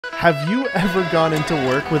Have you ever gone into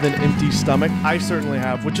work with an empty stomach? I certainly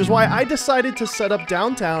have, which is why I decided to set up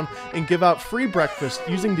downtown and give out free breakfast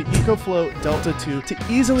using the EcoFlow Delta 2 to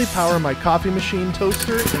easily power my coffee machine,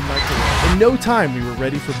 toaster, and microwave. In no time, we were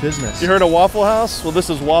ready for business. You heard of Waffle House? Well,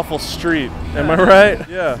 this is Waffle Street. Am I right?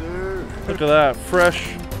 Yeah. Look at that.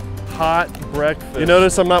 Fresh, hot breakfast. You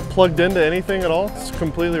notice I'm not plugged into anything at all? It's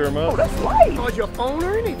completely remote. Oh, that's right. Not your phone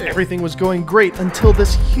or anything. Everything was going great until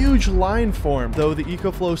this huge line formed, though the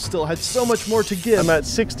EcoFlow still had so much more to give. I'm at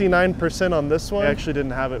 69% on this one. I actually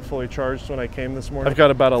didn't have it fully charged when I came this morning. I've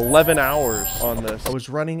got about 11 hours on this. I was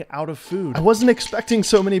running out of food. I wasn't expecting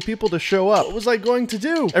so many people to show up. What was I going to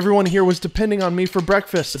do? Everyone here was depending on me for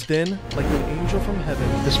breakfast. But then, like an angel from heaven,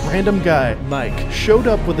 this random guy, Mike, showed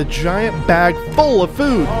up with a giant bag full of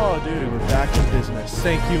food. Oh, dude. We're back in business.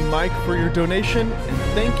 Thank you, Mike, for your donation, and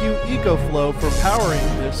thank you, EcoFlow, for powering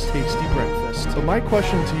this tasty breakfast. So my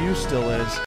question to you still is,